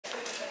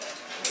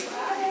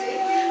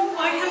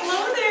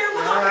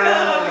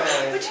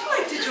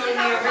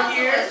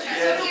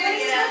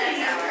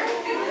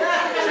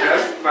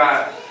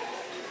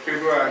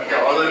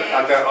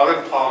at the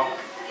other park.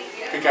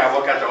 Because I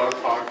work at the other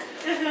park.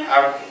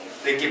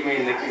 They give me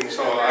a nickname,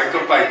 so I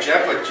go by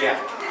Jeff or Jack.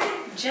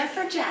 Jeff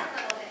or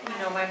Jack? You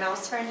know my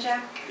mouse friend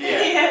Jack?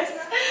 Yeah. Yes.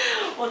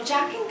 Well,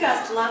 Jack and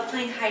Gus love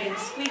playing hide and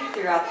squeak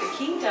throughout the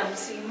kingdom,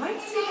 so you might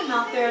see them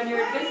out there on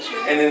your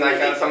adventures. And then I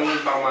got something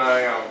from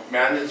my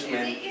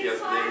management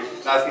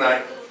last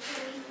night.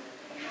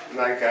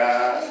 Like,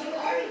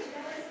 oh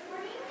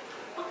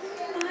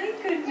my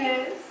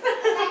goodness.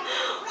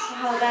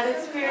 Wow, that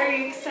is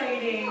very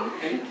exciting.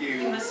 Thank you.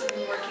 You must have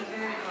been working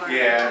very hard.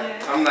 Yeah,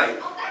 yes. I'm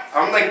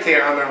like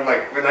Tiana. I'm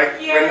like when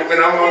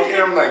I'm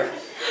working, I'm like,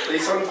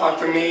 please don't talk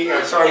to me.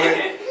 I'm trying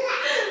to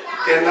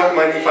get enough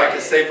money if I can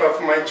save up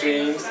for my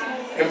dreams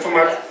and for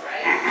my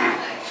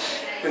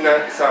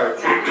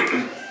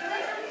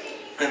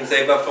and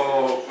save up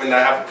for when I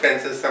have a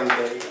princess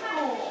someday.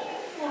 Oh,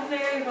 well,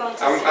 very well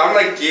done. I'm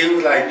like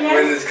you, like yes,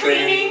 when it's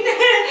cleaning,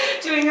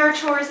 doing our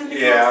chores in the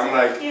castle. castle.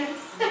 I'm like, yes.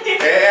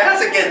 It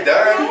has to get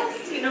done.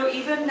 Yes, you know,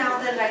 even now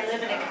that I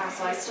live in a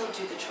castle, I still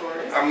do the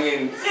chores. I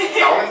mean,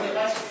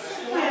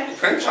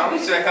 Prince Charming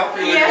should help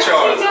you with yes, the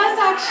chores. Yes, he does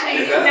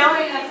actually. So now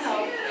I have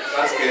help.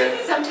 That's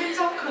good. Sometimes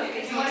I'll cook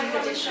and he'll do the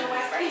dishes.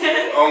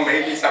 Or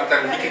maybe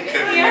sometimes he can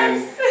cook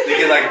yes. and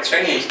they can like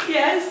change.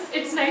 Yes,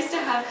 it's nice to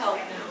have help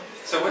now.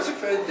 So what's your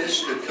favorite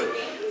dish to cook? My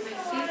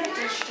favorite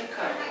dish to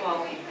cook?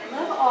 Well, I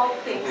love all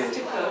things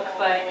to cook,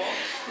 but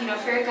you know,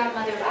 Fairy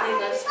Godmother really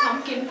loves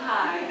pumpkin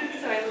pie,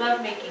 so I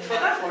love making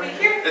that for her.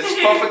 It's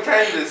perfect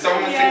time. It's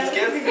almost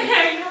Thanksgiving.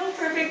 I know,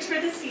 perfect for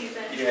the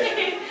season.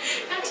 Yeah.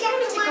 Now, do you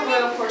want to take a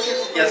royal portrait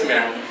before yes,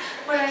 ma'am.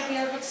 Would I be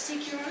able to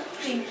take your room?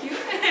 Thank you.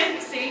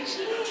 And say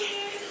cheese.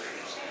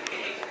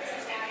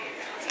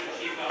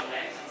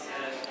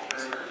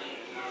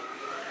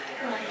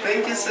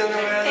 Thank you,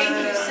 Cinderella. Thank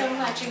you so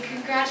much, and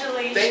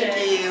congratulations. Thank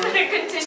you.